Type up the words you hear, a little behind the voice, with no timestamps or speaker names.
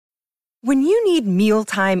When you need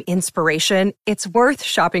mealtime inspiration, it's worth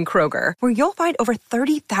shopping Kroger, where you'll find over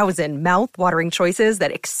 30,000 mouth-watering choices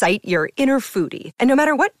that excite your inner foodie. And no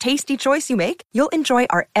matter what tasty choice you make, you'll enjoy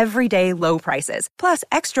our everyday low prices, plus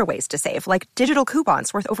extra ways to save, like digital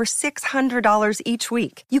coupons worth over $600 each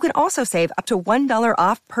week. You can also save up to $1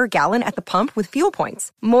 off per gallon at the pump with fuel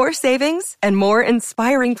points. More savings and more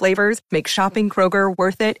inspiring flavors make shopping Kroger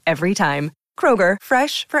worth it every time. Kroger,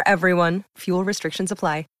 fresh for everyone. Fuel restrictions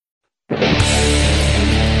apply.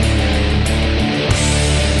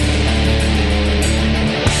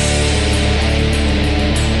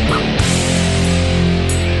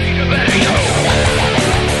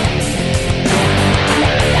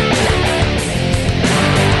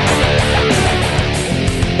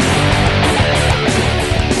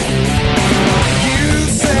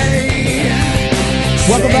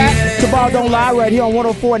 Welcome back to Ball Don't Lie right here on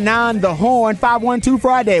 104.9 The Horn. 512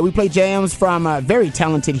 Friday. We play jams from very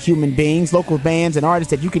talented human beings, local bands, and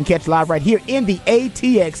artists that you can catch live right here in the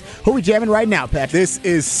ATX. Who are we jamming right now, Patrick? This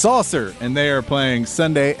is Saucer, and they are playing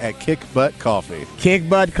Sunday at Kick Butt Coffee. Kick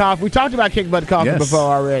Butt Coffee. We talked about Kick Butt Coffee before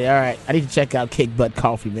already. All right. I need to check out Kick Butt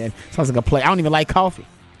Coffee, man. Sounds like a place. I don't even like coffee,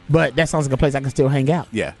 but that sounds like a place I can still hang out.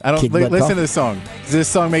 Yeah. I don't listen to this song. Does this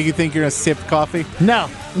song make you think you're going to sip coffee? No.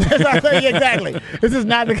 Exactly. This is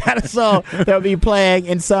not the kind of song that will be playing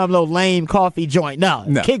in some little lame coffee joint. No.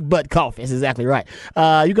 Kick Butt Coffee. That's exactly right.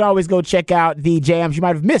 You can always go check out the jams you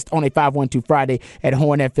might have missed on a 512 Friday at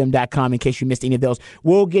hornfm.com in case you missed any of those.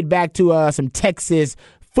 We'll get back to some Texas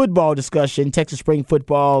football discussion. Texas spring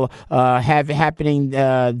football happening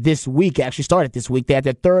this week. Actually started this week. They had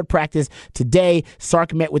their third practice today.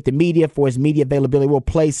 Sark met with the media for his media availability. We'll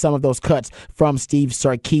play some of those cuts from Steve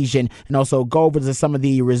Sarkisian and also go over to some of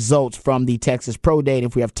the results from the Texas Pro Day. And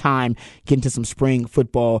if we have time, get into some spring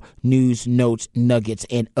football news, notes, nuggets,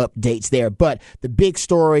 and updates there. But the big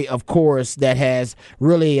story, of course, that has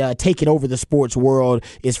really taken over the sports world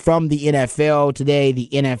is from the NFL today. The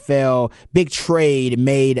NFL big trade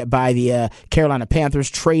made by the Carolina Panthers,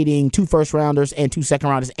 trading 2 first-rounders and 2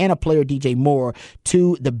 second-rounders and a player, DJ Moore,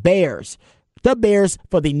 to the Bears. The Bears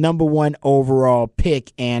for the number 1 overall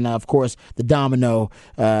pick. And, of course, the domino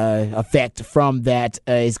effect from that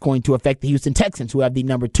is going to affect the Houston Texans, who have the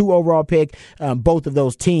number 2 overall pick. Both of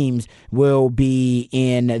those teams will be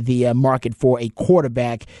in the market for a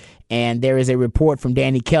quarterback. And there is a report from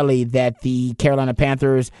Danny Kelly that the Carolina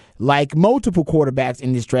Panthers like multiple quarterbacks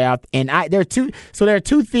in this draft. And there are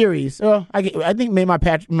two theories. I think me and my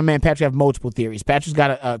man Patrick have multiple theories. Patrick's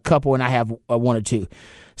got a couple, and I have 1 or 2.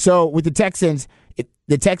 So with the Texans,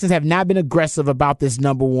 the Texans have not been aggressive about this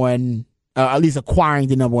number 1, at least acquiring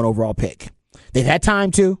the number 1 overall pick. They've had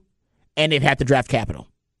time to, and they've had the draft capital.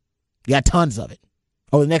 You got tons of it.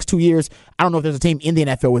 Over the next 2 years, I don't know if there's a team in the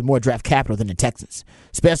NFL with more draft capital than the Texans,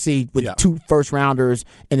 especially with 2 first-rounders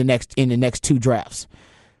in the next 2 drafts.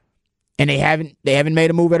 And they haven't made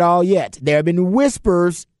a move at all yet. There have been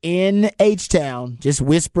whispers in H-Town, just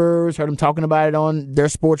whispers. Heard them talking about it on their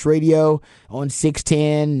sports radio on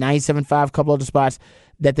 610, 97.5, a couple other spots,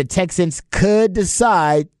 that the Texans could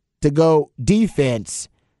decide to go defense.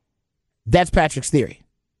 That's Patrick's theory,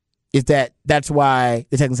 is that's why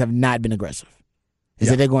the Texans have not been aggressive.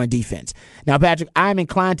 That they're going defense. Now, Patrick, I'm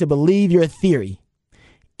inclined to believe your theory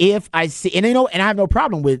if I see, and I have no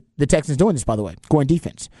problem with the Texans doing this, by the way, going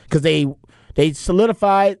defense, because they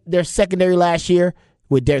solidified their secondary last year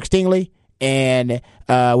with Derek Stingley and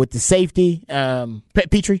with the safety,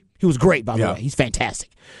 Petrie. He was great, by the way. He's fantastic.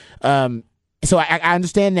 So I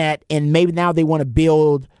understand that, and maybe now they want to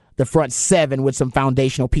build the front 7 with some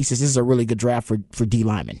foundational pieces. This is a really good draft for D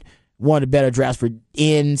linemen. One of the better drafts for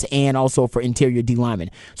ends and also for interior D linemen.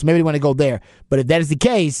 So maybe they want to go there. But if that is the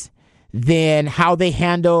case, then how they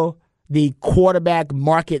handle the quarterback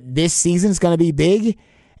market this season is going to be big.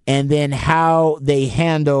 And then how they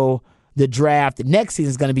handle the draft next season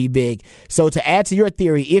is going to be big. So to add to your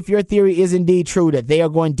theory, if your theory is indeed true that they are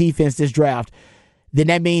going defense this draft, then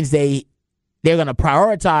that means they're going to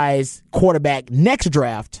prioritize quarterback next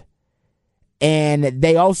draft. And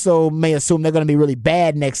they also may assume they're going to be really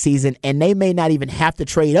bad next season, and they may not even have to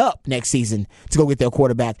trade up next season to go get their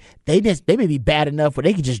quarterback. They may be bad enough where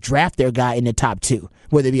they can just draft their guy in the top 2,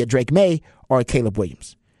 whether it be a Drake May or a Caleb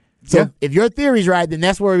Williams. So if your theory's right, then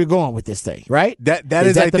that's where we're going with this thing, right? That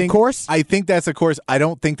is I the think, course? I think that's a course. I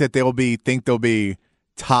don't think that they'll be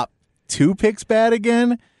top 2 picks bad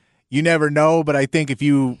again. You never know, but I think if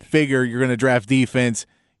you figure you're going to draft defense,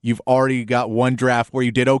 you've already got 1 draft where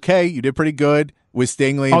you did okay. You did pretty good with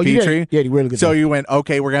Stingley and Petrie. Yeah, really good. So you went,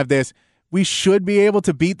 okay, we're going to have this. We should be able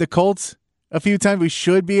to beat the Colts a few times. We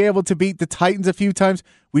should be able to beat the Titans a few times.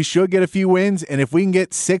 We should get a few wins. And if we can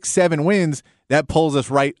get 6-7 wins, that pulls us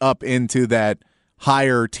right up into that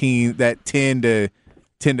higher team, that 10 to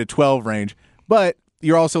 12 range. But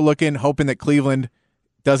you're also hoping that Cleveland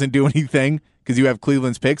doesn't do anything because you have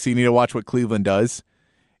Cleveland's picks, so you need to watch what Cleveland does.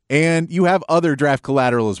 And you have other draft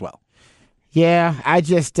collateral as well. Yeah, I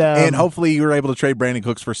just and hopefully you were able to trade Brandon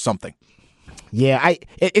Cooks for something. Yeah,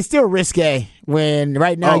 it's still risque when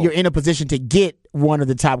right now you're in a position to get one of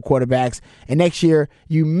the top quarterbacks, and next year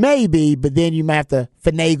you may be, but then you might have to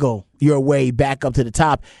finagle your way back up to the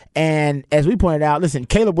top. And as we pointed out, listen,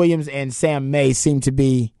 Caleb Williams and Sam May seem to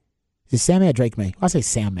be. Is it Sam May or Drake May? I say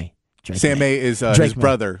Sam May. Sam May is his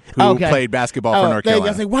brother who played basketball for North Carolina. I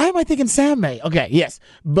was like, why am I thinking Sam May? Okay, yes,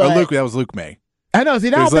 but that was Luke May. I know. See,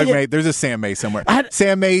 now there's a Sam May somewhere.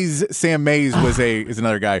 Sam Mays is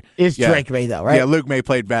another guy. It's Drake May though, right? Yeah, Luke May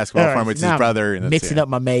played basketball for him with his brother. And mixing up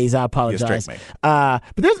my Mays, I apologize. Yes, Drake May.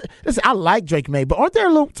 But I like Drake May, but aren't there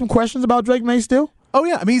some questions about Drake May still? Oh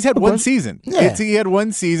yeah, I mean he's had one season. Yeah. He had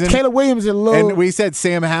one season. Caleb Williams and we said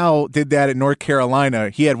Sam Howell did that at North Carolina.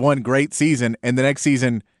 He had one great season, and the next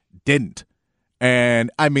season didn't.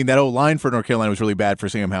 And I mean that old line for North Carolina was really bad for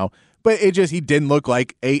Sam Howell, but he didn't look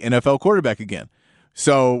like a NFL quarterback again.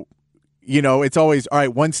 So, it's always all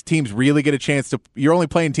right. Once teams really get a chance to, you're only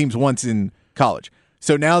playing teams once in college.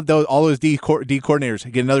 So now all those D coordinators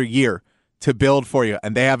get another year to build for you,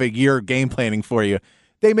 and they have a year game planning for you.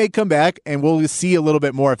 They may come back, and we'll see a little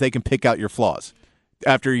bit more if they can pick out your flaws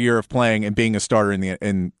after a year of playing and being a starter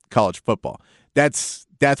in college football. That's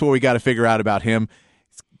what we got to figure out about him.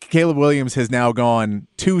 Caleb Williams has now gone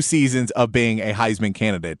 2 seasons of being a Heisman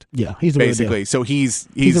candidate. Yeah, he's basically. So he's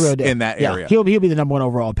in that area. He'll be the number 1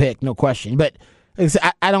 overall pick, no question. But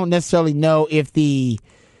I don't necessarily know if like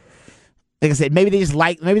I said, maybe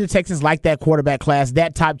the Texans like that quarterback class,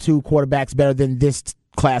 that top 2 quarterbacks better than this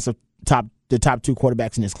class of the top 2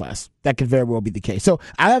 quarterbacks in this class. That could very well be the case. So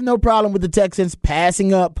I have no problem with the Texans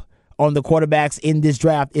passing up on the quarterbacks in this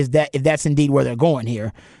draft. If that's indeed where they're going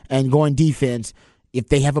here and going defense. If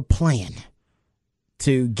they have a plan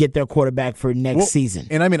to get their quarterback for next season.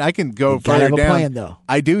 And I mean, I can go further down. Plan, though.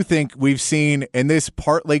 I do think we've seen, and this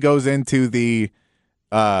partly goes into the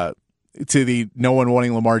no one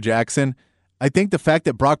wanting Lamar Jackson. I think the fact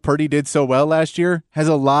that Brock Purdy did so well last year has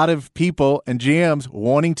a lot of people and GMs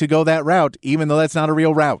wanting to go that route, even though that's not a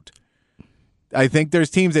real route. I think there's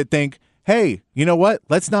teams that think, hey, you know what?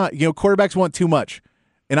 Let's not, quarterbacks want too much.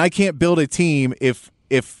 And I can't build a team if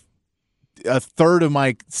a third of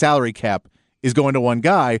my salary cap is going to one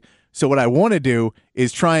guy. So what I want to do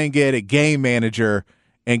is try and get a game manager,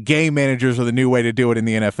 and game managers are the new way to do it in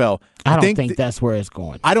the NFL. I don't think that's where it's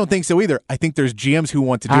going. I don't think so either. I think there's GMs who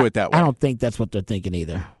want to do it that way. I don't think that's what they're thinking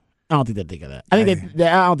either. I don't think they're thinking that. I don't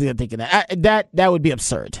think they're thinking that. That would be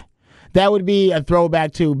absurd. That would be a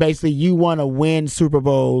throwback to basically you want to win Super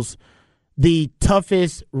Bowls, the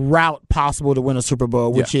toughest route possible to win a Super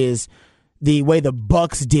Bowl, which is the way the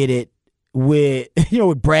Bucs did it with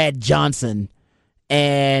Brad Johnson,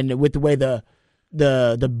 and with the way the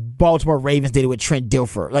Baltimore Ravens did it with Trent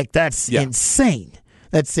Dilfer. Like that's insane.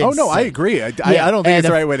 That's insane. Oh no, I agree. I don't think it's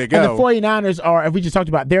the right way to go. And the 49ers are, if we just talked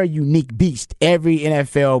about, they're a unique beast. Every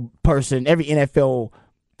NFL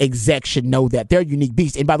exec should know that they're a unique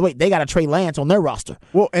beast. And by the way, they got a Trey Lance on their roster.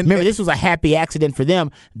 Well, and remember, this was a happy accident for them.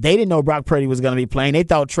 They didn't know Brock Purdy was going to be playing. They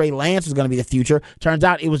thought Trey Lance was going to be the future. Turns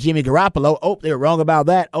out it was Jimmy Garoppolo. Oh, they were wrong about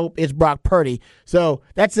that. Oh, it's Brock Purdy. So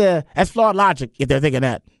that's flawed logic if they're thinking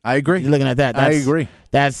that. I agree. You're looking at that. I agree.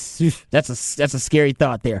 That's a scary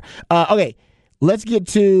thought there. Okay. Let's get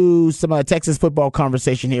to some Texas football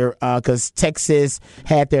conversation here because Texas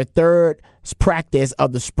had their third practice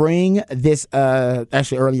of the spring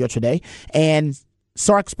actually earlier today. And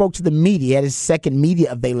Sark spoke to the media at his second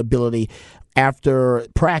media availability after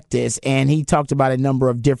practice, and he talked about a number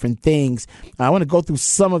of different things. I want to go through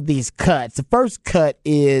some of these cuts. The first cut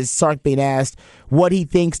is Sark being asked what he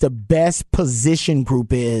thinks the best position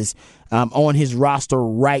group is on his roster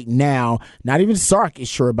right now. Not even Sark is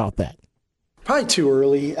sure about that. Probably too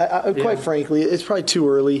early. Quite frankly, it's probably too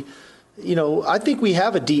early. I think we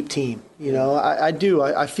have a deep team. I do.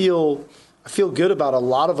 I feel good about a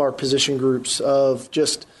lot of our position groups of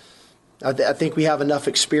just I think we have enough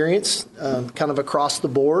experience kind of across the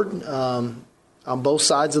board on both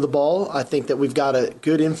sides of the ball. I think that we've got a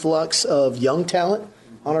good influx of young talent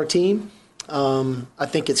on our team. I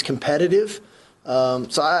think it's competitive.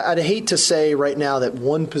 So I'd hate to say right now that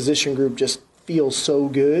one position group just feels so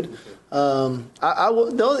good.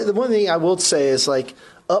 The one thing I will say is, like,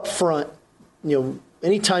 up front,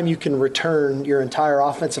 anytime you can return your entire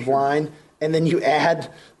offensive line and then you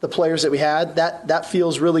add the players that we had, that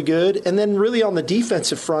feels really good. And then really on the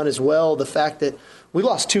defensive front as well, the fact that we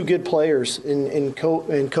lost two good players in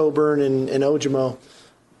Coburn and Ojimo,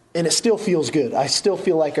 and it still feels good. I still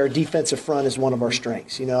feel like our defensive front is one of our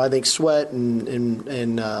strengths. I think Sweat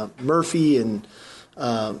and Murphy and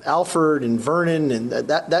Alford and Vernon and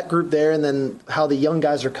that group there, and then how the young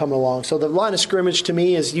guys are coming along. So the line of scrimmage to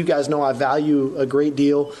me, as you guys know, I value a great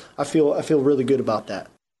deal. I feel really good about that.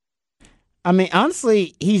 I mean,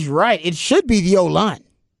 honestly, he's right. It should be the O-line,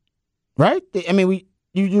 right? I mean,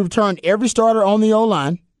 you returned every starter on the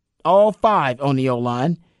O-line, all 5 on the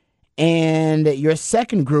O-line, and your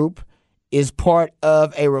second group is part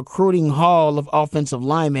of a recruiting haul of offensive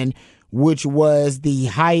linemen, which was the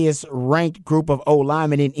highest ranked group of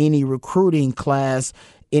O-linemen in any recruiting class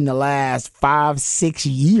in the last 5-6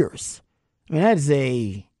 years. I mean, that is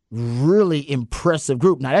a really impressive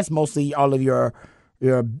group. Now, that's mostly all of your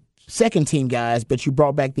second team guys, but you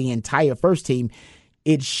brought back the entire first team.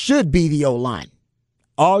 It should be the O-line.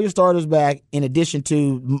 All your starters back, in addition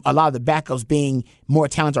to a lot of the backups being more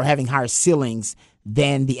talented or having higher ceilings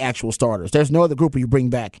than the actual starters. There's no other group where you bring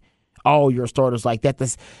back all your starters like that.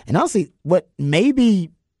 And honestly, what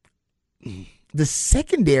maybe the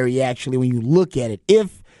secondary, actually, when you look at it,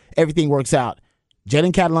 if everything works out,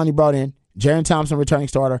 Jalen Catalani brought in, Jaron Thompson returning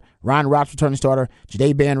starter, Ryan Rops returning starter,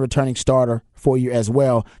 Jahdae Barron returning starter for you as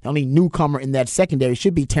well. The only newcomer in that secondary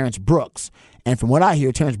should be Terrence Brooks. And from what I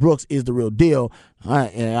hear, Terrence Brooks is the real deal.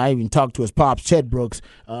 I even talked to his pops, Ched Brooks,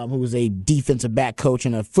 who was a defensive back coach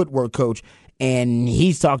and a footwork coach. And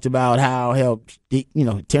he's talked about how,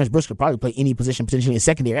 Terrence Brooks could probably play any position potentially in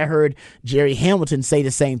secondary. I heard Jerry Hamilton say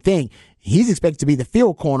the same thing. He's expected to be the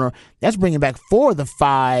field corner. That's bringing back 4 of the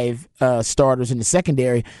 5 starters in the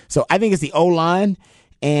secondary. So I think it's the O-line.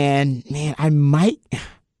 And, man,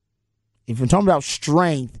 if we're talking about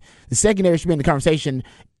strength, the secondary should be in the conversation.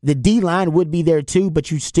 The D-line would be there too, but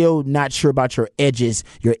you're still not sure about your edges.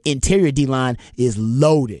 Your interior D-line is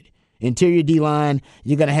loaded. Interior D-line,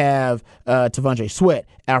 you're going to have T'Vondre Sweat,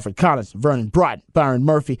 Alfred Collins, Vernon Broughton, Byron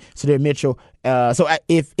Murphy, Sadir Mitchell. So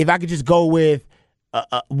if I could just go with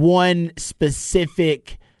one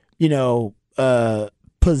specific,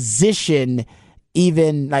 position,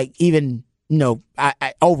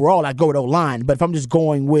 overall I'd go with O-line. But if I'm just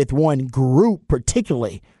going with one group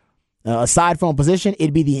particularly, aside from a position,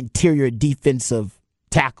 it'd be the interior defensive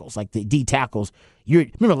tackles, like the D tackles.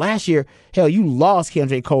 Remember last year, hell, you lost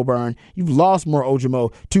Kendrick Coburn, you lost Moro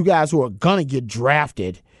Ojimo, 2 guys who are gonna get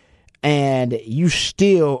drafted, and you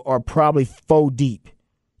still are probably 4 deep.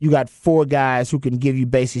 You got 4 guys who can give you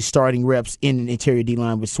basically starting reps in an interior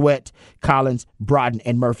D-line with Sweat, Collins, Broughton,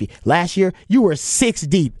 and Murphy. Last year, you were 6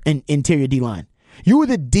 deep in interior D-line. You were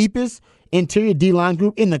the deepest interior D-line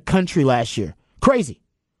group in the country last year. Crazy.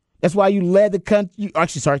 That's why you led the country.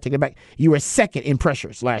 Take it back. You were second in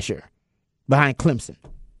pressures last year behind Clemson,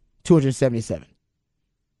 277.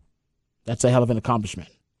 That's a hell of an accomplishment.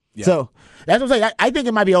 Yeah. So that's what I'm saying. I think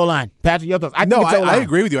it might be O-line. Patrick, your thoughts? I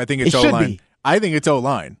agree with you. I think it's O-line. I think it's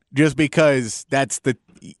O-line just because that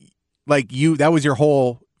was your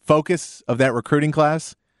whole focus of that recruiting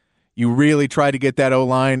class. You really tried to get that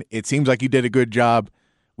O-line. It seems like you did a good job.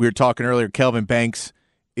 We were talking earlier, Kelvin Banks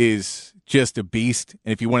is just a beast.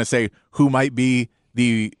 And if you want to say who might be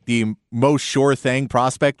the most sure thing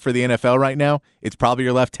prospect for the NFL right now, it's probably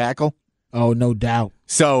your left tackle. Oh, no doubt.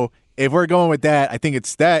 So if we're going with that, I think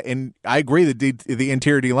it's that. And I agree that the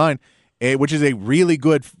interior D-line, which is a really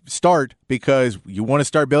good start because you want to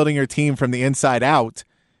start building your team from the inside out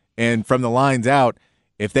and from the lines out.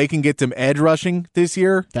 If they can get some edge rushing this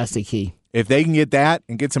year, that's the key. If they can get that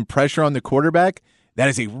and get some pressure on the quarterback, that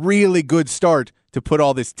is a really good start to put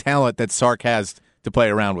all this talent that Sark has to play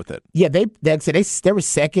around with it. Yeah, they were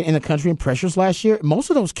second in the country in pressures last year.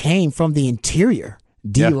 Most of those came from the interior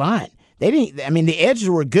D-line. Yeah. They didn't. I mean, the edges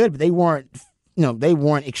were good, but they weren't. They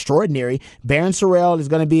weren't extraordinary. Barron Sorrell is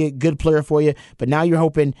going to be a good player for you, but now you're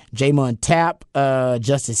hoping Jamon Tapp,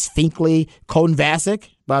 Justice Finkley, Colton Vasek,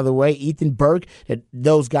 by the way, Ethan Burke, that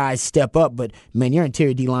those guys step up. But, man, your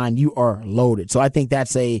interior D-line, you are loaded. So I think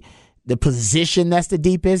that's the position that's the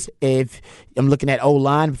deepest. If I'm looking at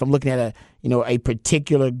O-line, if I'm looking at a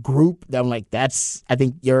particular group, that I'm like, I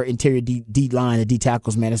think your interior D-line, the D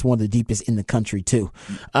tackles, man, it's one of the deepest in the country too.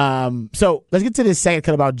 So let's get to this second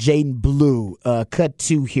cut about Jaydon Blue. Cut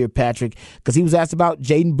 2 here, Patrick, because he was asked about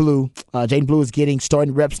Jaydon Blue. Jaydon Blue is getting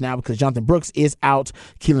starting reps now because Jonathan Brooks is out.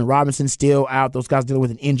 Keelan Robinson still out. Those guys dealing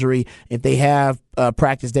with an injury. If they have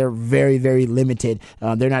practice, they're very, very limited.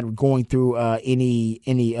 They're not going through any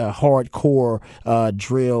hardcore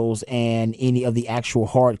drills and any of the actual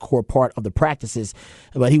hardcore part of the practices.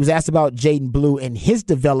 But he was asked about Jaydon Blue and his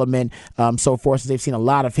development so far, since they've seen a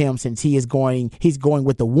lot of him since he's going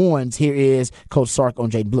with the Warrens. Here is Coach Sark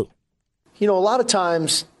on Jaydon Blue. A lot of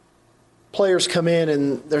times players come in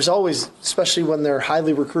and there's always, especially when they're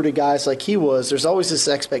highly recruited guys like he was, there's always this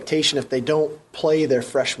expectation if they don't play their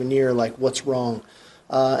freshman year, like what's wrong.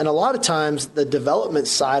 And a lot of times the development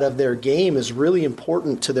side of their game is really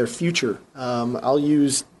important to their future. I'll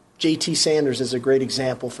use JT Sanders as a great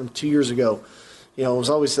example from 2 years ago. It was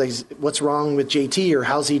always like, what's wrong with JT, or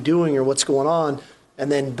how's he doing, or what's going on?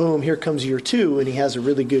 And then, boom, here comes year 2, and he has a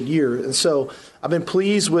really good year. And so I've been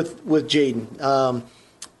pleased with Jaydon.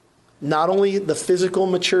 Not only the physical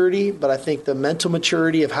maturity, but I think the mental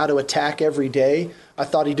maturity of how to attack every day. I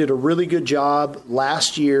thought he did a really good job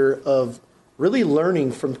last year of really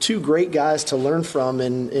learning from 2 great guys to learn from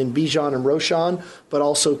in Bijan and Roschon, but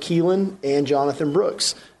also Keelan and Jonathan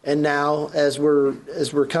Brooks. And now, as we're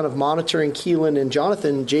kind of monitoring Keelan and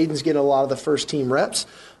Jonathan, Jaydon's getting a lot of the first team reps.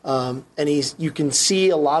 And you can see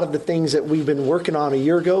a lot of the things that we've been working on a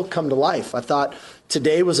year ago come to life. I thought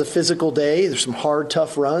today was a physical day. There's some hard,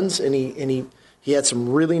 tough runs, and he had some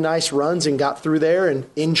really nice runs and got through there and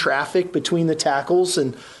in traffic between the tackles.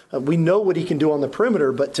 And we know what he can do on the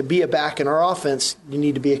perimeter, but to be a back in our offense, you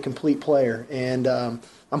need to be a complete player. And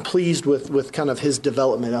I'm pleased with kind of his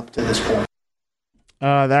development up to this point.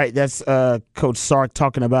 That's Coach Sark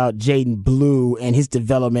talking about Jaydon Blue and his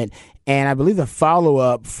development. And I believe the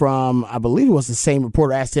follow-up from, I believe it was the same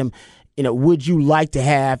reporter, asked him, would you like to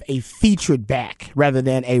have a featured back rather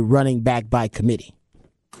than a running back by committee?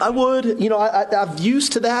 I would. I'm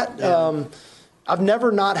used to that. Yeah. I've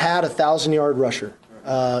never not had a 1,000-yard rusher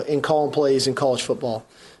in calling plays in college football.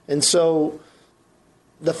 And so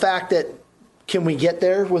the fact that can we get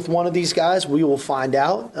there with one of these guys, we will find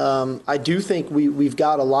out. I do think we've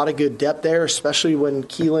got a lot of good depth there, especially when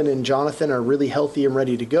Keelan and Jonathan are really healthy and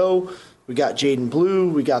ready to go. We got Jaydon Blue.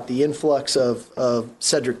 We got the influx of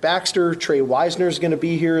Cedric Baxter. Trey Wisner is going to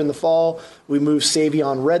be here in the fall. We moved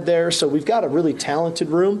Savion Red there. So we've got a really talented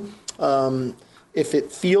room. If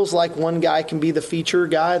it feels like one guy can be the feature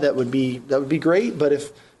guy, that would be great. But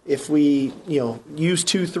if we use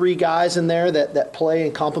 2-3 guys in there that play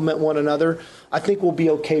and complement one another, I think we'll be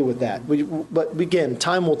okay with that. But again,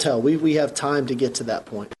 time will tell. We have time to get to that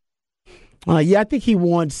point. I think he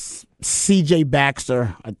wants C.J.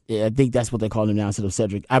 Baxter. I think that's what they call him now instead of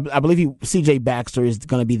Cedric. I believe C.J. Baxter is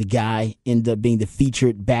going to be the guy, end up being the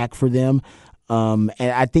featured back for them. And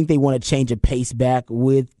I think they want to change a pace back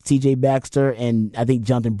with C.J. Baxter, and I think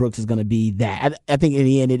Jonathan Brooks is going to be that. I think in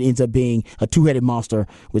the end it ends up being a 2-headed monster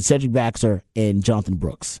with Cedric Baxter and Jonathan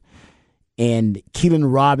Brooks. And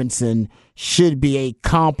Keelan Robinson should be a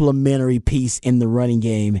complementary piece in the running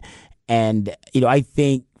game. And, I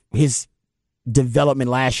think his development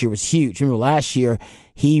last year was huge. Remember last year,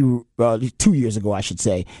 2 years ago, I should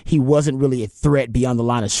say, he wasn't really a threat beyond the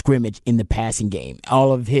line of scrimmage in the passing game.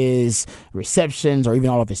 All of his receptions or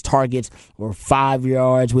even all of his targets were 5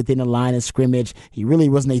 yards within the line of scrimmage. He really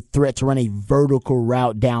wasn't a threat to run a vertical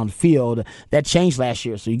route downfield. That changed last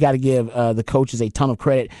year, so you got to give the coaches a ton of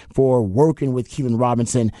credit for working with Keelan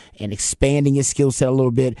Robinson and expanding his skill set a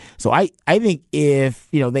little bit. So I think if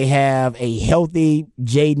they have a healthy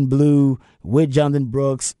Jaydon Blue with Jonathan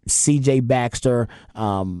Brooks, C.J. Baxter,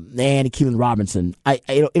 and Keelan Robinson,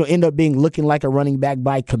 it'll end up looking like a running back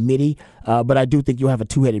by committee, but I do think you'll have a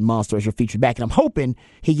 2-headed monster as your featured back, and I'm hoping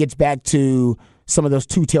he gets back to some of those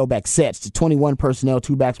 2 tailback sets, the 21 personnel,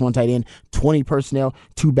 2 backs, 1 tight end, 20 personnel,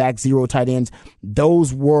 2 backs, 0 tight ends.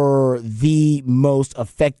 Those were the most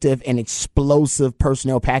effective and explosive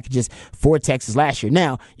personnel packages for Texas last year.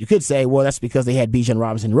 Now, you could say, well, that's because they had Bijan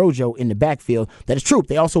Robinson and Rojo in the backfield. That is true.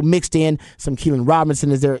 They also mixed in some Keelan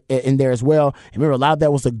Robinson in there as well. And remember, a lot of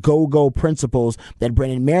that was the go-go principles that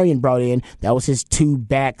Brennan Marion brought in. That was his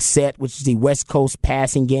 2-back set, which is the West Coast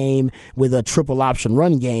passing game with a triple option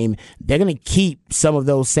run game. They're going to keep some of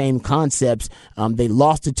those same concepts. They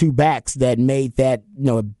lost the 2 backs that made that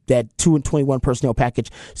that 2 and 21 personnel package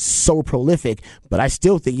so prolific. But I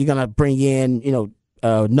still think you're gonna bring in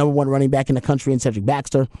number 1 running back in the country in Cedric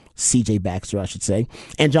Baxter, C.J. Baxter, I should say,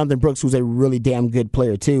 and Jonathan Brooks, who's a really damn good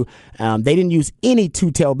player too. They didn't use any 2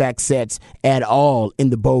 tailback sets at all in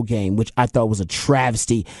the bowl game, which I thought was a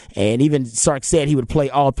travesty. And even Sark said he would play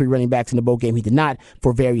all 3 running backs in the bowl game. He did not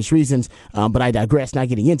for various reasons, but I digress, not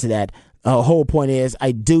getting into that. Whole point is,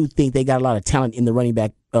 I do think they got a lot of talent in the running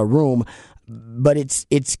back room, but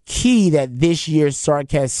it's key that this year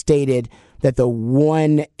Sark has stated that the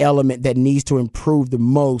one element that needs to improve the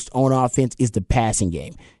most on offense is the passing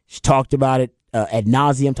game. He's talked about it ad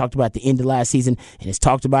nauseum, talked about at the end of last season, and it's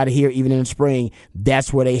talked about it here even in the spring.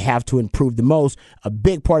 That's where they have to improve the most. A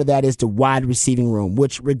big part of that is the wide receiving room,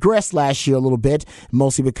 which regressed last year a little bit,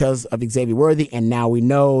 mostly because of Xavier Worthy, and now we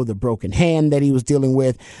know the broken hand that he was dealing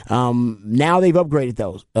with. Now they've upgraded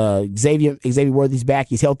those. Xavier Worthy's back.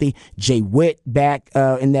 He's healthy. Jay Witt back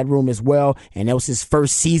in that room as well, and that was his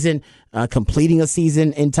first season completing a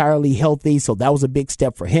season entirely healthy, so that was a big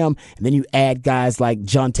step for him. And then you add guys like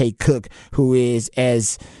Jonte Cook, who is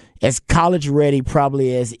as college ready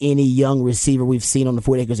probably as any young receiver we've seen on the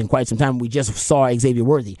 40 acres in quite some time. We just saw Xavier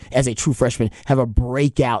Worthy as a true freshman have a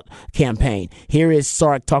breakout campaign. Here is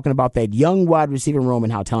Sark talking about that young wide receiving room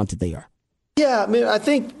and how talented they are. Yeah, I mean, I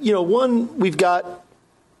think, we've got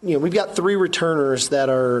three returners that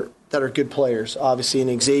are good players, obviously,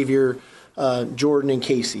 in Xavier, Jordan, and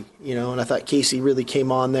Casey, and I thought Casey really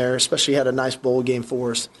came on there, especially had a nice bowl game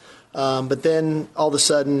for us. But then all of a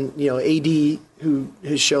sudden, AD, who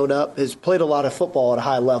has showed up, has played a lot of football at a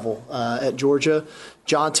high level at Georgia.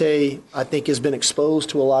 Jonte, I think, has been exposed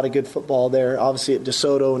to a lot of good football there, obviously at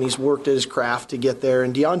DeSoto, and he's worked at his craft to get there.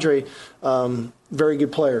 And DeAndre, very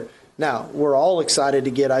good player. Now, we're all excited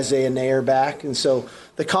to get Isaiah Nair back, and so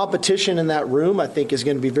the competition in that room, I think, is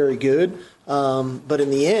going to be very good. But in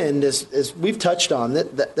the end, as we've touched on,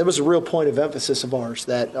 that was a real point of emphasis of ours,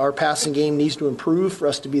 that our passing game needs to improve for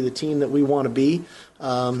us to be the team that we want to be.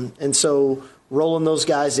 And so rolling those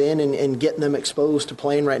guys in and getting them exposed to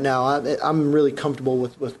playing right now, I'm really comfortable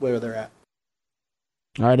with where they're at.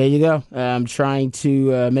 All right, there you go. I'm trying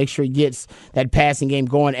to make sure he gets that passing game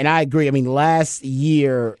going. And I agree. I mean, last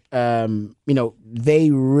year,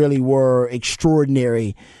 they really were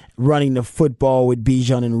extraordinary running the football with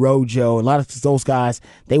Bijan and Rojo. A lot of those guys,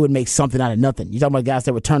 they would make something out of nothing. You're talking about guys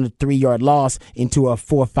that would turn a 3-yard loss into a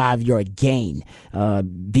 4 or 5-yard gain.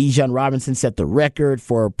 Bijan Robinson set the record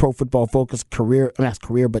for Pro Football Focus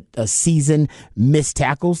season missed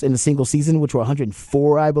tackles in a single season, which were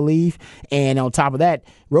 104, I believe. And on top of that,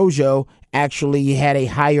 Rojo actually had a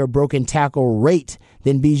higher broken tackle rate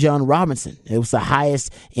than Bijan Robinson. It was the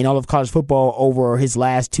highest in all of college football over his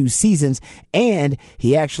last 2 seasons, and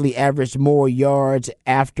he actually averaged more yards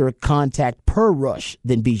after contact per rush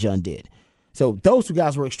than Bijan did. So those two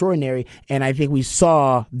guys were extraordinary, and I think we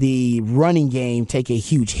saw the running game take a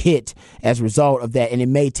huge hit as a result of that, and it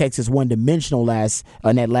made Texas one-dimensional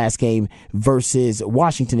in that last game versus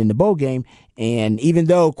Washington in the bowl game. And even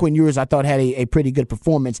though Quinn Ewers, I thought, had a pretty good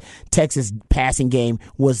performance, Texas' passing game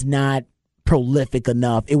was not prolific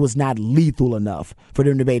enough. It was not lethal enough for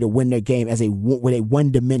them to be able to win their game with a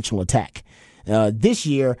one-dimensional attack. This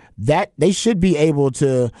year, that they should be able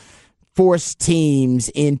to force teams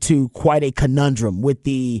into quite a conundrum with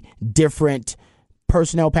the different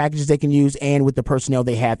personnel packages they can use and with the personnel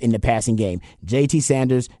they have in the passing game. J.T.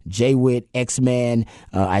 Sanders, Jay Witt, X-Man,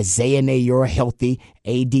 Isaiah Nayor healthy,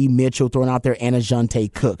 A.D. Mitchell thrown out there, and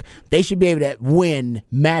Jonte Cook. They should be able to win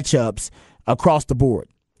matchups across the board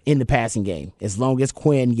in the passing game, as long as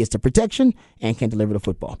Quinn gets the protection and can deliver the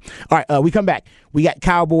football. All right, we come back. We got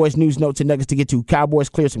Cowboys news, notes, and nuggets to get to. Cowboys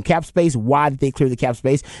clear some cap space. Why did they clear the cap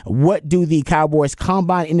space? What do the Cowboys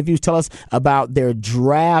combine interviews tell us about their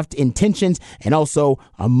draft intentions? And also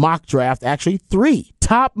a mock draft, actually 3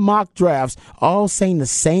 top mock drafts, all saying the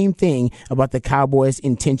same thing about the Cowboys'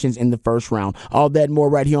 intentions in the first round. All that and more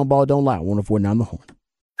right here on Ball Don't Lie, 104.9 The Horn.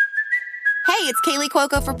 Hey, it's Kaylee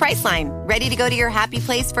Cuoco for Priceline. Ready to go to your happy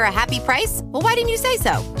place for a happy price? Well, why didn't you say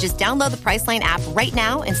so? Just download the Priceline app right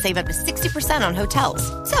now and save up to 60% on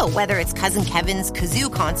hotels. So whether it's Cousin Kevin's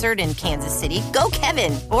Kazoo Concert in Kansas City, go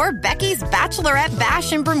Kevin, or Becky's Bachelorette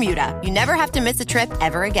Bash in Bermuda, you never have to miss a trip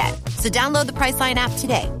ever again. So download the Priceline app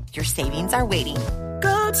today. Your savings are waiting.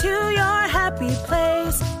 Go to your happy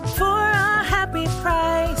place for a happy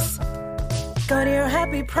price. Go to your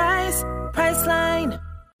happy price, Priceline.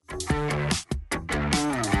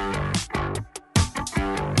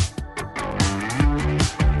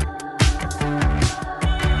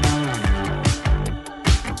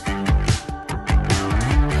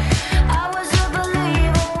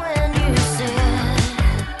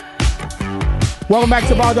 Welcome back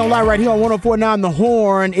to Ball Don't Lie right here on 104.9 The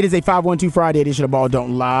Horn. It is a 512 Friday edition of Ball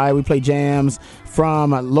Don't Lie. We play jams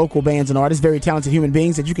from local bands and artists, very talented human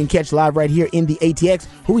beings that you can catch live right here in the ATX.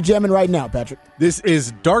 Who are we jamming right now, Patrick? This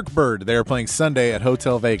is Darkbird. They are playing Sunday at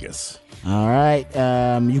Hotel Vegas. All right.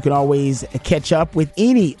 You can always catch up with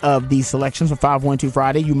any of these selections for 512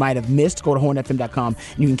 Friday you might have missed. Go to hornfm.com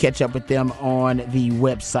and you can catch up with them on the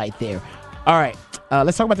website there. All right.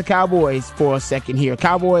 Let's talk about the Cowboys for a second here.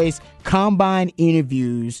 Cowboys combine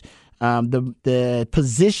interviews. The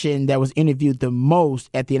position that was interviewed the most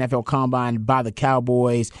at the NFL Combine by the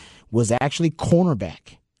Cowboys was actually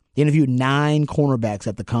cornerback. They interviewed 9 cornerbacks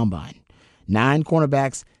at the Combine. 9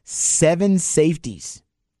 cornerbacks, 7 safeties,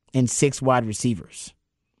 and 6 wide receivers.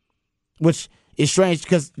 Which is strange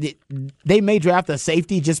because they may draft a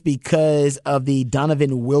safety just because of the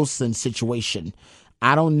Donovan Wilson situation.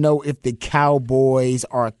 I don't know if the Cowboys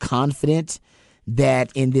are confident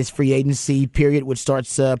that in this free agency period, which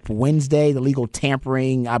starts up Wednesday, the legal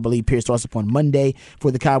tampering, I believe, period starts up on Monday for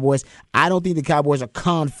the Cowboys. I don't think the Cowboys are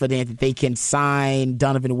confident that they can sign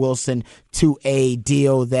Donovan Wilson to a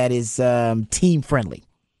deal that is team-friendly.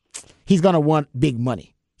 He's going to want big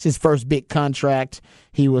money. It's his first big contract.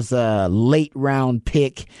 He was a late-round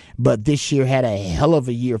pick, but this year had a hell of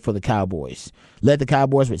a year for the Cowboys. Led the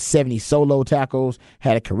Cowboys with 70 solo tackles,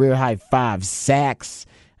 had a career-high 5 sacks.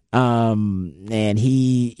 And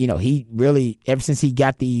he really, ever since he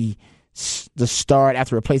got the start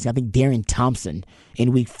after replacing, I think, Darren Thompson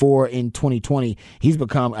in week 4 in 2020, he's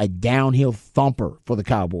become a downhill thumper for the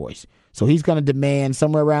Cowboys. So he's going to demand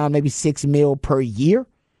somewhere around maybe $6 million per year.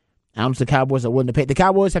 How much the Cowboys are willing to pay. The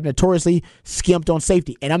Cowboys have notoriously skimped on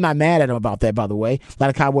safety, and I'm not mad at them about that, by the way. A lot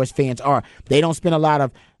of Cowboys fans are. They don't spend a lot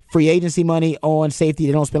of free agency money on safety.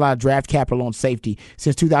 They don't spend a lot of draft capital on safety.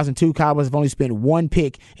 Since 2002, Cowboys have only spent 1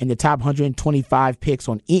 pick in the top 125 picks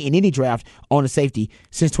in any draft on a safety.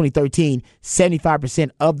 Since 2013,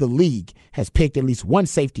 75% of the league has picked at least 1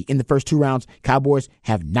 safety in the first 2 rounds. Cowboys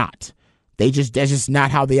have not. That's just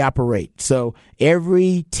not how they operate. So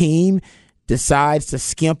every team decides to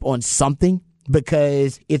skimp on something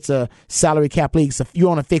because it's a salary cap league. So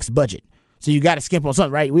you're on a fixed budget. So you got to skimp on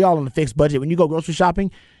something, right? We all on a fixed budget. When you go grocery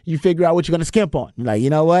shopping, you figure out what you're going to skimp on. You're like, you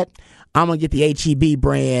know what? I'm going to get the H-E-B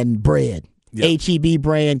brand bread, H-E-B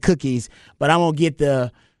brand cookies, but I'm going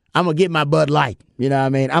to get my Bud Light. You know what I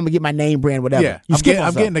mean? I'm going to get my name brand, whatever. Yeah,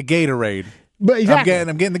 I'm getting the Gatorade. But exactly.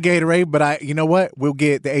 I'm getting the Gatorade, but you know what? We'll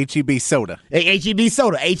get the H-E-B soda. H-E-B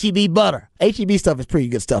soda, H-E-B butter. H-E-B stuff is pretty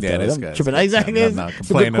good stuff. Yeah, though. that's good. Exactly. I'm not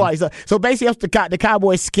complaining. Good quality stuff. So basically, the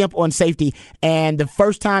Cowboys skimp on safety, and the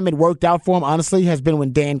first time it worked out for him, honestly, has been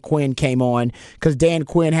when Dan Quinn came on, because Dan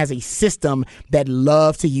Quinn has a system that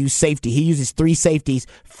loves to use safety. He uses 3 safeties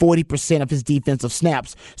 40% of his defensive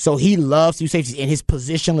snaps. So he loves to use safeties. In his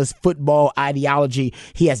positionless football ideology,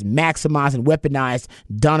 he has maximized and weaponized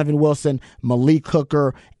Donovan Wilson, Malik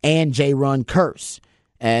Hooker, and Jaron Kearse.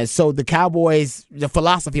 And so the Cowboys, the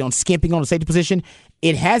philosophy on skimping on the safety position,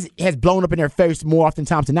 it has blown up in their face more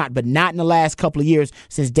oftentimes than not, but not in the last couple of years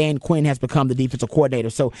since Dan Quinn has become the defensive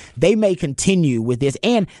coordinator. So they may continue with this,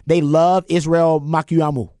 and they love Israel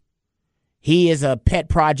Makuyamu. He is a pet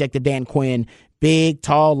project of Dan Quinn, big,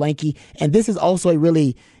 tall, lanky, and this is also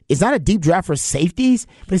it's not a deep draft for safeties,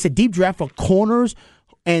 but it's a deep draft for corners,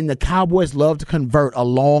 and the Cowboys love to convert a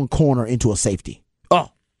long corner into a safety.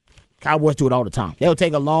 Cowboys do it all the time. They'll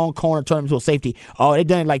take a long corner, turn him into a safety. They've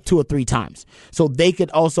done it like 2 or 3 times. So they could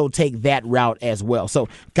also take that route as well. So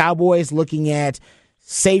Cowboys looking at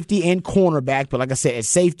safety and cornerback. But like I said, at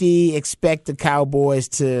safety, expect the Cowboys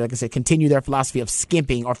to, like I said, continue their philosophy of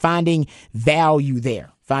skimping or finding value there,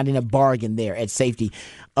 finding a bargain there at safety.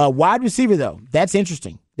 Wide receiver, though, that's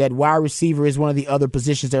interesting. That wide receiver is one of the other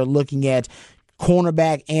positions they're looking at.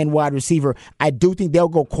 Cornerback and wide receiver. I do think they'll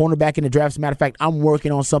go cornerback in the draft. As a matter of fact, I'm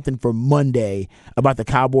working on something for Monday about the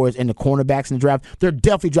Cowboys and the cornerbacks in the draft. They're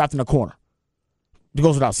definitely drafting a corner. It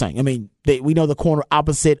goes without saying. I mean, we know the corner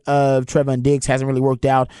opposite of Trevon Diggs hasn't really worked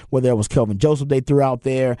out, whether it was Kelvin Joseph they threw out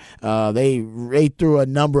there. They threw a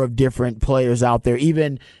number of different players out there,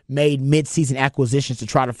 even made midseason acquisitions to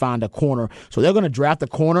try to find a corner. So they're going to draft a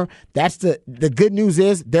corner. That's the good news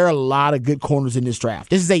is there are a lot of good corners in this draft.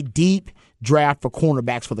 This is a deep draft for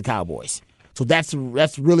cornerbacks for the Cowboys. So that's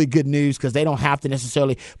really good news because they don't have to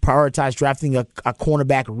necessarily prioritize drafting a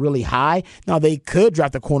cornerback really high. Now, they could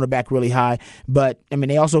draft a cornerback really high, but, I mean,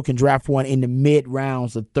 they also can draft one in the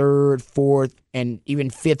mid-rounds, the 3rd, 4th, and even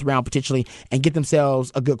 5th round potentially, and get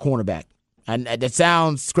themselves a good cornerback. And that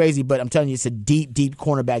sounds crazy, but I'm telling you, it's a deep, deep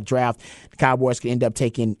cornerback draft. The Cowboys could end up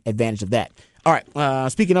taking advantage of that. All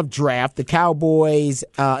right, speaking of draft, the Cowboys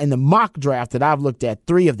in the mock draft that I've looked at,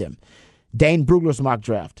 3 of them, Dane Brugler's mock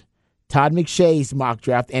draft, Todd McShay's mock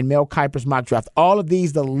draft, and Mel Kiper's mock draft. All of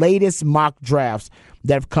these, the latest mock drafts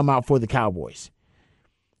that have come out for the Cowboys.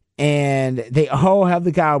 And they all have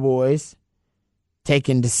the Cowboys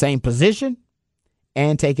taking the same position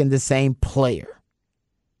and taking the same player.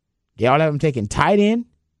 They all have them taking tight end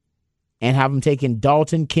and have them taking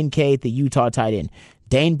Dalton Kincaid, the Utah tight end.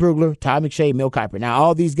 Dane Brugler, Todd McShay, Mel Kiper. Now,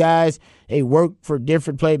 all these guys, they work for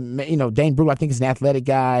different play. You know, Dane Brugler, I think, is an athletic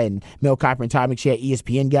guy, and Mel Kiper and Todd McShay are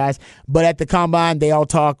ESPN guys. But at the Combine, they all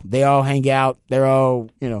talk. They all hang out. They're all,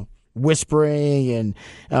 whispering,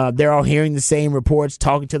 and they're all hearing the same reports,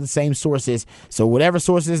 talking to the same sources. So whatever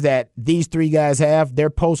sources that these three guys have, their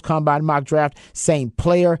post-combine mock draft, same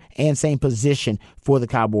player and same position for the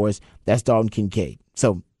Cowboys. That's Dalton Kincaid.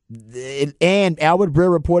 So, and Albert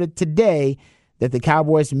Breer reported today that the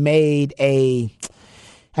Cowboys made a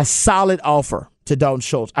solid offer to Dalton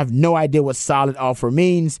Schultz. I have no idea what solid offer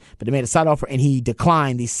means, but they made a solid offer, and he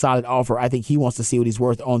declined the solid offer. I think he wants to see what he's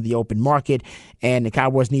worth on the open market, and the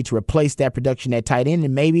Cowboys need to replace that production at tight end,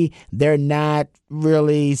 and maybe they're not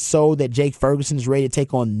really sold that Jake Ferguson is ready to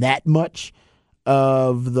take on that much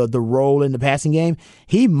of the role in the passing game.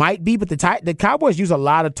 He might be, but the Cowboys use a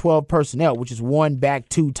lot of 12 personnel, which is 1 back,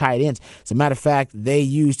 2 tight ends. As a matter of fact, they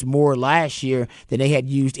used more last year than they had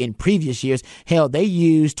used in previous years. Hell, they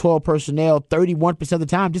used 12 personnel 31% of the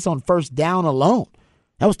time just on first down alone.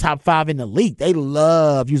 That was top 5 in the league. They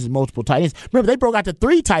love using multiple tight ends. Remember, they broke out the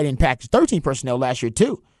 3 tight end package, 13 personnel last year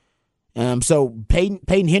too. So Peyton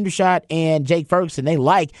Hendershot and Jake Ferguson,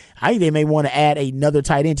 I think they may want to add another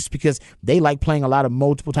tight end just because they like playing a lot of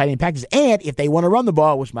multiple tight end packages. And if they want to run the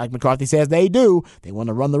ball, which Mike McCarthy says they do, they want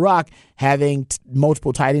to run the rock, having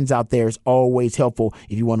multiple tight ends out there is always helpful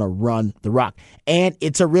if you want to run the rock. And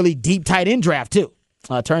it's a really deep tight end draft too.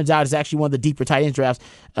 Turns out it's actually one of the deeper tight end drafts.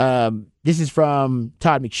 This is from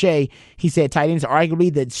Todd McShay. He said tight ends are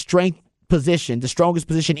arguably the strongest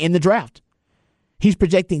position in the draft. He's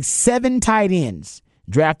projecting 7 tight ends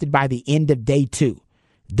drafted by the end of day 2.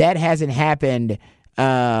 That hasn't happened,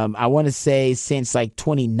 I want to say, since like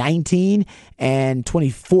 2019 and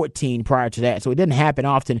 2014 prior to that. So it doesn't happen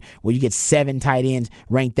often where you get 7 tight ends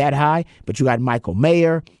ranked that high. But you got Michael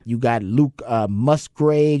Mayer, you got Luke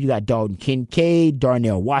Musgrave, you got Dalton Kincaid,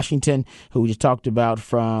 Darnell Washington, who we just talked about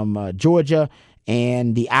from Georgia,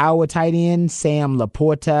 and the Iowa tight end, Sam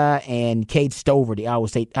Laporta, and Cade Stover, the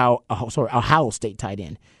Ohio State tight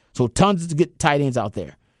end. So tons of good tight ends out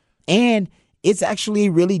there. And it's actually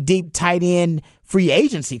a really deep tight end free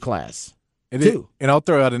agency class, too. And I'll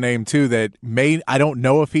throw out a name, too, that I don't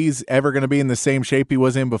know if he's ever going to be in the same shape he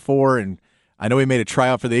was in before, and I know he made a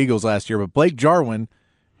tryout for the Eagles last year, but Blake Jarwin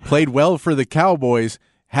played well for the Cowboys,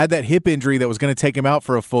 had that hip injury that was going to take him out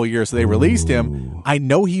for a full year, so they released him. I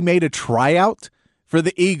know he made a tryout for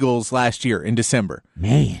the Eagles last year in December.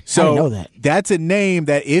 Man, so I didn't know that. That's a name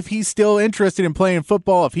that if he's still interested in playing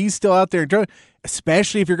football, if he's still out there,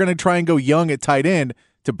 especially if you're going to try and go young at tight end,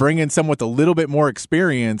 to bring in someone with a little bit more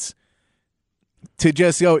experience to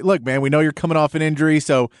just go, look, man, we know you're coming off an injury,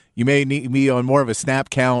 so you may need to be on more of a snap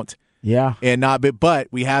count. Yeah. But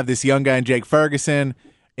we have this young guy in Jake Ferguson.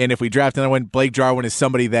 And if we draft another one, Blake Jarwin is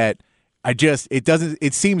somebody that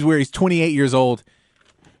it seems weird. He's 28 years old.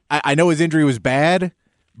 I know his injury was bad,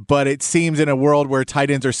 but it seems in a world where tight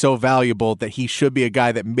ends are so valuable that he should be a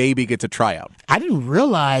guy that maybe gets a tryout. I didn't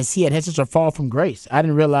realize he had such a fall from grace. I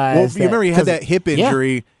didn't realize. Well, you remember he had that hip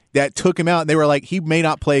injury that took him out, and they were like, he may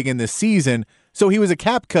not play again this season. So he was a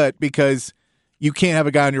cap cut because you can't have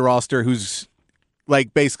a guy on your roster who's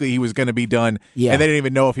like basically he was going to be done, and they didn't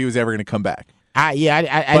even know if he was ever going to come back.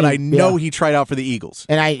 I know he tried out for the Eagles,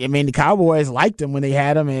 and I mean the Cowboys liked him when they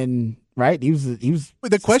had him, and right, he was.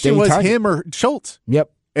 The question was him or Schultz. Yep,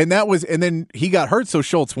 and then he got hurt, so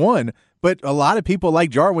Schultz won. But a lot of people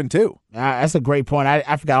like Jarwin too. That's a great point.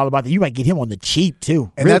 I forgot all about that. You might get him on the cheap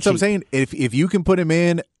too, and that's what I'm saying. If you can put him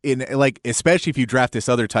in like, especially if you draft this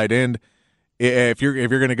other tight end, if you're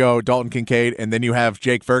going to go Dalton Kincaid, and then you have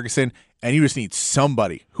Jake Ferguson, and you just need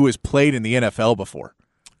somebody who has played in the NFL before.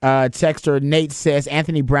 Texter Nate says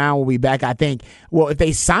Anthony Brown will be back, I think. Well, if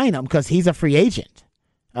they sign him, because he's a free agent.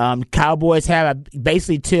 Cowboys have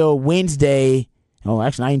basically till Wednesday. Oh,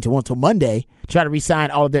 actually, not even until Monday to try to re-sign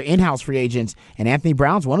all of their in-house free agents, and Anthony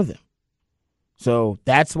Brown's one of them. So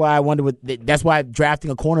that's why I wonder. That's why drafting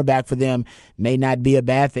a cornerback for them may not be a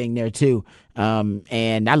bad thing there too.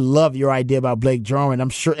 And I love your idea about Blake Jarwin. I'm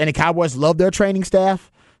sure, and the Cowboys love their training staff.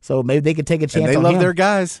 So maybe they could take a chance on him. And they love their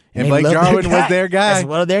guys. And Blake Jarwin was their guy. That's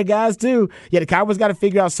one of their guys, too. Yeah, the Cowboys got to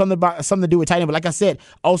figure out something to do with tight end. But like I said,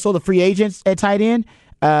 also the free agents at tight end,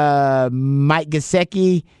 Mike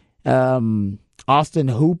Gesicki, Austin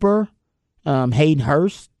Hooper, Hayden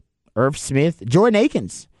Hurst, Irv Smith, Jordan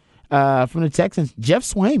Akins from the Texans. Jeff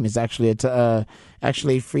Swaim is actually a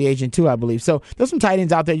free agent, too, I believe. So there's some tight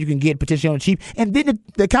ends out there you can get potentially on the cheap. And then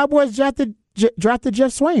the Cowboys drafted Jeff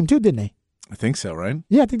Swaim, too, didn't they? I think so, right?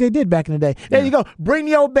 Yeah, I think they did back in the day. There you go. Bring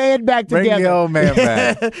the old man back together. Bring the old man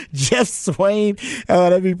back. Jeff Swaim.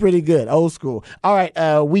 That'd be pretty good. Old school. All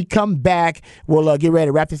right, we come back. We'll get ready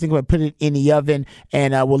to wrap this thing up, put it in the oven,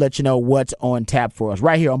 and we'll let you know what's on tap for us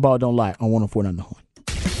right here on Ball Don't Lie on 104.9 The Horn.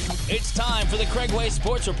 It's time for the Craig Way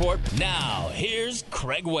Sports Report. Now, here's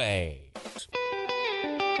Craig Way.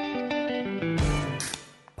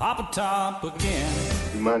 Papa Top again.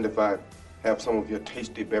 You mind if I have some of your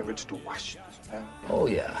tasty beverage to wash this down? Oh,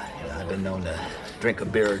 yeah. I've been known to drink a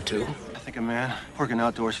beer or two. I think a man working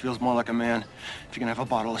outdoors feels more like a man if you can have a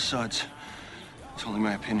bottle of suds. It's only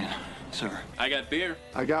my opinion, sir. I got beer.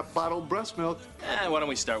 I got bottled breast milk. Why don't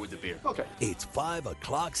we start with the beer? Okay. It's 5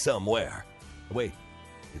 o'clock somewhere. Wait,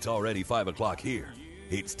 it's already 5 o'clock here.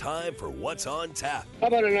 It's time for What's on Tap. How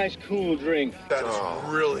about a nice cool drink? That is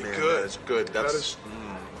really good. That is good. That's...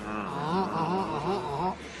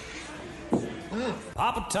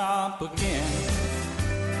 Papa Top again.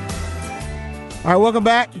 All right, welcome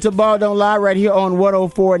back to Ball Don't Lie right here on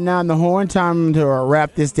 104.9 The Horn. Time to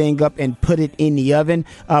wrap this thing up and put it in the oven.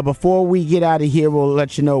 Before we get out of here, we'll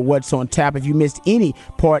let you know what's on tap. If you missed any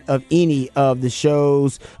part of any of the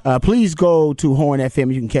shows, please go to Horn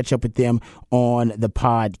FM. You can catch up with them on the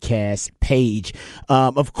podcast page.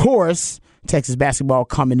 Of course, Texas basketball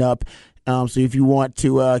coming up. So if you want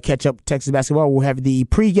to catch up Texas basketball, we'll have the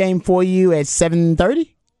pregame for you at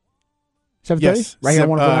 7:30. 7:30? Yes. Right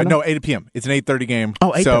here on no, 8 p.m. It's an 8:30 game. Oh,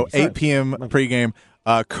 8:30. So Sorry. 8 p.m. pregame.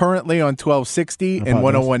 Currently on 1260 and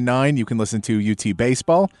 101.9, you can listen to UT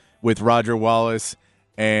Baseball with Roger Wallace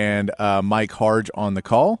and Mike Harge on the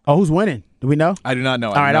call. Oh, who's winning? Do we know? I do not know.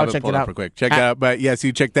 All right, I'll check it out. Real quick. Check that out. But yes,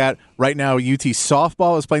 you check that. Right now, UT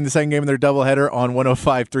Softball is playing the second game of their doubleheader on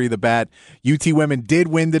 105.3 The Bat. UT Women did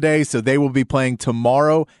win today, so they will be playing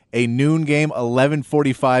tomorrow, a noon game,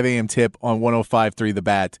 11:45 a.m. tip on 105.3 The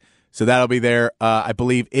Bat. So that'll be there. I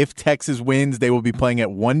believe if Texas wins, they will be playing at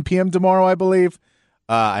 1 p.m. tomorrow, I believe.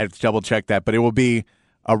 I have to double-check that, but it will be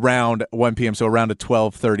around 1 p.m., so around a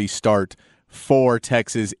 12:30 start for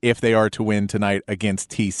Texas if they are to win tonight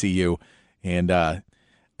against TCU. And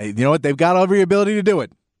you know what? They've got every ability to do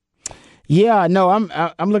it. Yeah, no,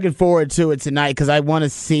 I'm looking forward to it tonight because I want to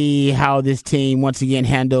see how this team once again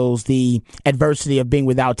handles the adversity of being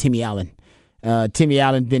without Timmy Allen. Timmy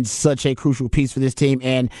Allen been such a crucial piece for this team,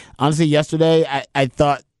 and honestly, yesterday I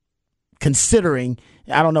thought, considering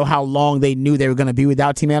I don't know how long they knew they were going to be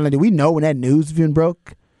without Timmy Allen. Did we know when that news even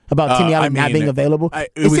broke about Timmy Allen not being available?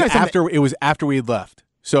 It was after we had left.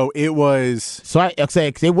 So it was. So I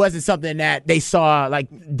say it wasn't something that they saw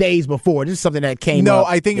like days before. This is something that came. No, up.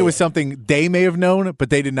 I think it was something they may have known,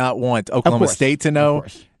 but they did not want Oklahoma State to know.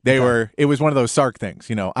 It was one of those Sark things,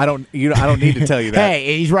 you know. I don't need to tell you that.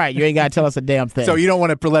 Hey, he's right. You ain't got to tell us a damn thing. So you don't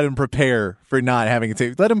want to let him prepare for not having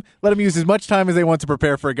it. Let him use as much time as they want to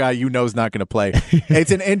prepare for a guy you know is not going to play.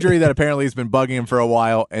 It's an injury that apparently has been bugging him for a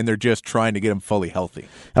while, and they're just trying to get him fully healthy.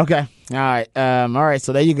 Okay. All right.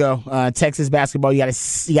 So there you go. Texas basketball. You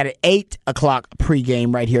got an 8 o'clock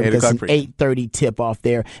pregame right here. Because an 8:30 tip off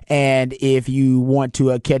there. And if you want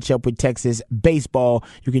to catch up with Texas baseball,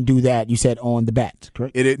 you can do that. You said on the Bat,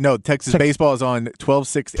 correct? Texas baseball is on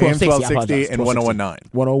 1260 and 101.9.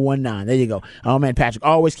 101.9. There you go. Oh man, Patrick,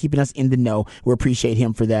 always keeping us in the know. We appreciate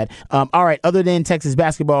him for that. All right. Other than Texas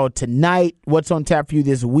basketball tonight, what's on tap for you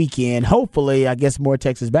this weekend? Hopefully, I guess more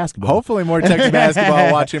Texas basketball. Hopefully, more Texas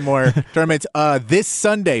basketball. Watching more tournaments. This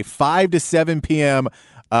Sunday, 5 to 7 p.m.,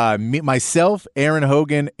 myself, Aaron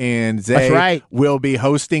Hogan, and Zay will be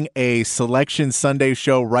hosting a Selection Sunday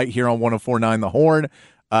show right here on 104.9 The Horn.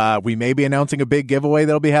 We may be announcing a big giveaway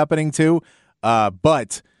that'll be happening too.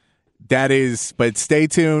 But stay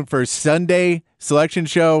tuned for Sunday Selection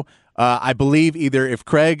Show. I believe either if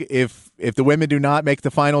the women do not make the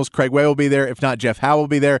finals, Craig Way will be there. If not, Jeff Howe will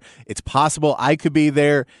be there. It's possible I could be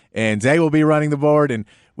there, and Zay will be running the board, and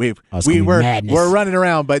we're running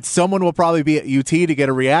around. But someone will probably be at UT to get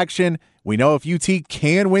a reaction. We know if UT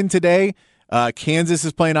can win today, Kansas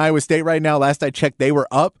is playing Iowa State right now. Last I checked, they were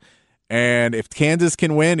up. And if Kansas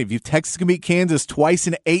can win, if Texas can beat Kansas twice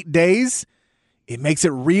in 8 days, it makes it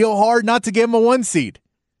real hard not to give them a 1 seed.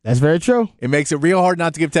 That's very true. It makes it real hard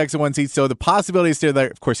not to give Texas a 1 seed. So the possibility is still there.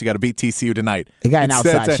 Of course, you got to beat TCU tonight. They got an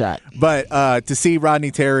outside shot. But to see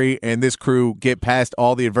Rodney Terry and this crew get past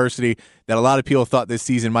all the adversity that a lot of people thought this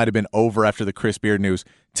season might have been over after the Chris Beard news,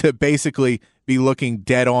 to basically be looking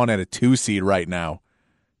dead on at a 2 seed right now,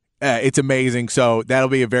 it's amazing. So that'll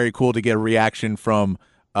be very cool to get a reaction from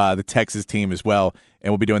the Texas team as well.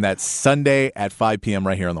 And we'll be doing that Sunday at 5 p.m.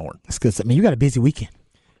 right here on the Horn. That's good. I mean, you got a busy weekend.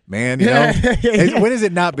 Man, you know, when is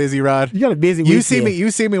it not busy, Rod? You got a busy weekend.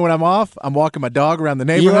 You see me when I'm off. I'm walking my dog around the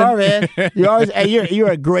neighborhood. You are, man. You're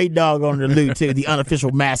a great dog on the loot, too, the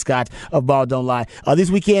unofficial mascot of Ball Don't Lie. This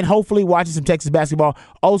weekend, hopefully watching some Texas basketball.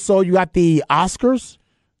 Also, you got the Oscars.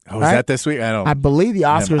 Oh, is that this week? I believe the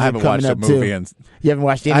Oscars I haven't are coming watched up a movie too. You haven't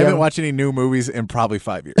watched any? I haven't watched any new movies in probably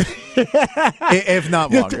 5 years, if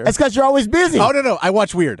not longer. That's because you're always busy. Oh no, I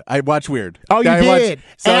watch Weird. Oh, you did.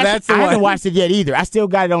 So and that's the I one. haven't watched it yet either. I still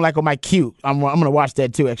got it on my queue. I'm gonna watch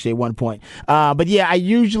that too. Actually, at one point. But yeah, I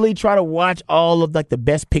usually try to watch all of the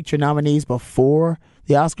Best Picture nominees before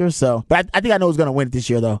the Oscars. So, but I think I know who's gonna win it this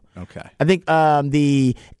year, though. Okay. I think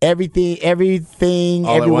the everything,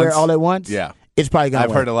 all everywhere, all at once. Yeah. It's probably going to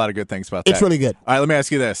I've heard a lot of good things about that. It's really good. All right, let me ask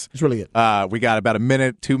you this. It's really good. We got about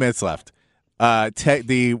 2 minutes left.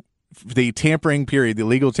 The tampering period, the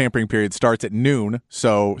legal tampering period starts at noon,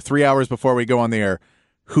 so 3 hours before we go on the air.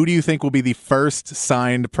 Who do you think will be the first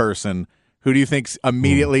signed person? Who do you think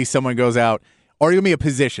immediately someone goes out? Or you'll be a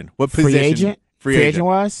position. What position? Free agent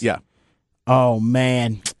wise? Yeah. Oh,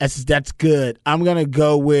 man. That's good. I'm going to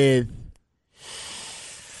go with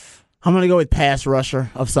pass rusher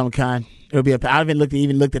of some kind. It'll be I haven't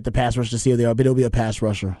even looked at the pass rusher to see who they are, but it'll be a pass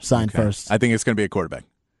rusher signed first. I think it's going to be a quarterback.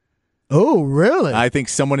 Oh, really? I think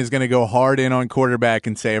someone is going to go hard in on quarterback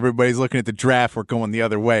and say, everybody's looking at the draft, we're going the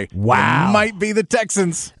other way. Wow. It might be the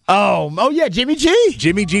Texans. Oh yeah, Jimmy G.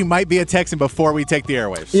 Jimmy G might be a Texan before we take the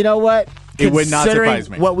airwaves. You know what? It would not surprise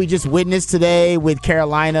me. What we just witnessed today with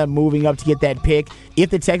Carolina moving up to get that pick,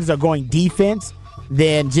 if the Texans are going defense,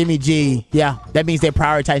 then Jimmy G, yeah, that means they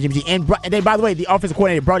prioritize Jimmy G. And then, by the way, the offensive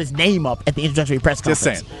coordinator brought his name up at the introductory press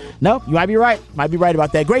conference. Just saying. No, you might be right. Might be right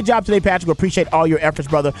about that. Great job today, Patrick. Appreciate all your efforts,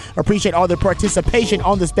 brother. Appreciate all the participation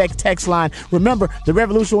on the Specs text line. Remember, the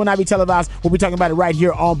revolution will not be televised. We'll be talking about it right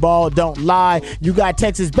here on Ball Don't Lie. You got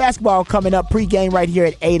Texas basketball coming up pregame right here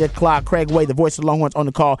at 8 o'clock. Craig Way, the voice of the Longhorns, on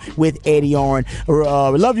the call with Eddie Oren. We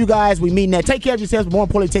love you guys. We mean that. Take care of yourselves, but more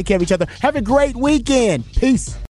importantly, take care of each other. Have a great weekend. Peace.